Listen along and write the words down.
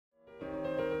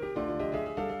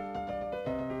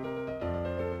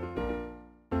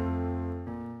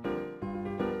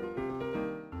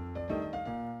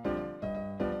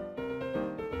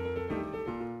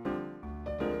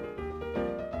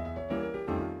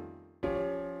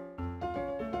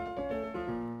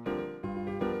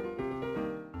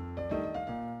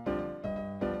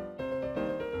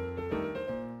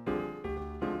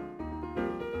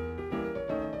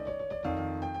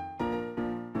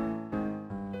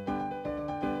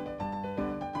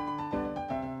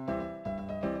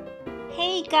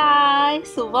Hey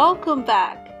guys, welcome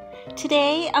back.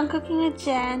 Today I'm cooking with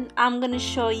Jen. I'm gonna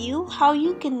show you how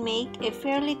you can make a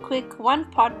fairly quick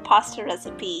one-pot pasta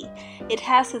recipe. It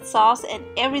has its sauce and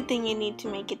everything you need to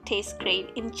make it taste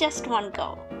great in just one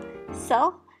go.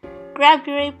 So grab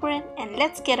your apron and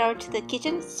let's get out to the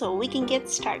kitchen so we can get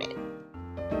started.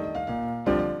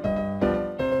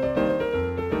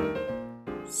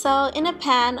 So in a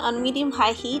pan on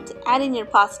medium-high heat, add in your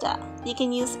pasta. You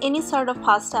can use any sort of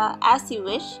pasta as you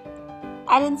wish.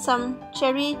 Add in some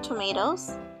cherry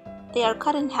tomatoes. They are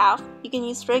cut in half. You can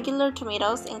use regular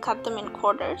tomatoes and cut them in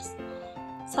quarters.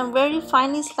 Some very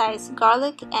finely sliced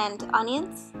garlic and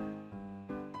onions.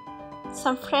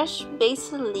 Some fresh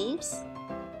basil leaves.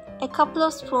 A couple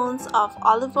of spoons of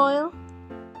olive oil.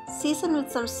 Season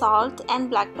with some salt and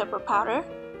black pepper powder.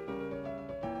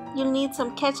 You'll need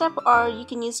some ketchup or you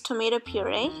can use tomato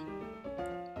puree.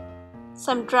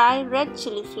 Some dry red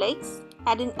chili flakes,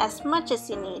 add in as much as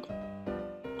you need,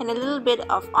 and a little bit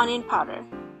of onion powder.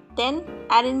 Then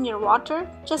add in your water,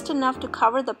 just enough to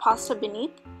cover the pasta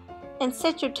beneath, and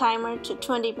set your timer to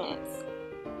 20 minutes.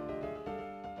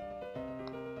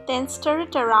 Then stir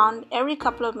it around every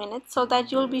couple of minutes so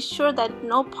that you'll be sure that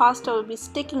no pasta will be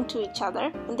sticking to each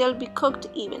other and they'll be cooked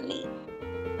evenly.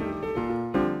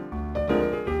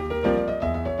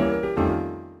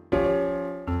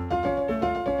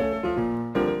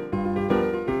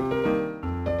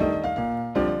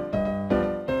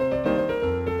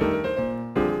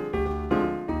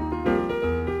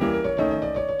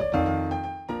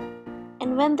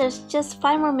 And when there's just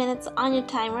 5 more minutes on your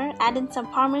timer, add in some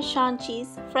Parmesan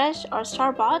cheese, fresh or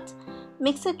store-bought.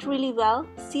 Mix it really well,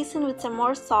 season with some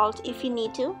more salt if you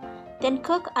need to, then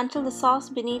cook until the sauce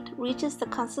beneath reaches the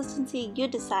consistency you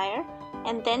desire,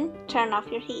 and then turn off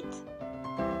your heat.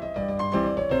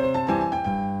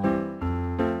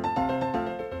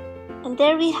 And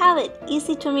there we have it,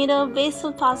 easy tomato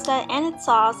basil pasta and its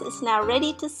sauce is now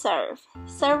ready to serve.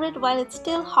 Serve it while it's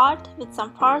still hot with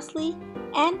some parsley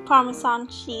and Parmesan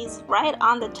cheese right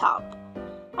on the top.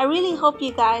 I really hope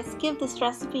you guys give this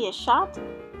recipe a shot,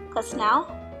 cause now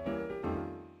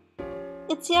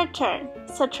it's your turn.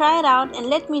 So try it out and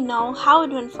let me know how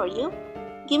it went for you.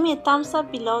 Give me a thumbs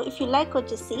up below if you like what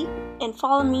you see and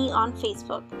follow me on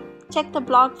Facebook. Check the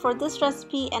blog for this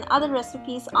recipe and other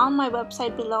recipes on my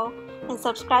website below and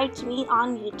subscribe to me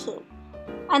on YouTube.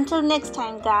 Until next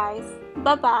time guys,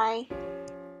 bye bye.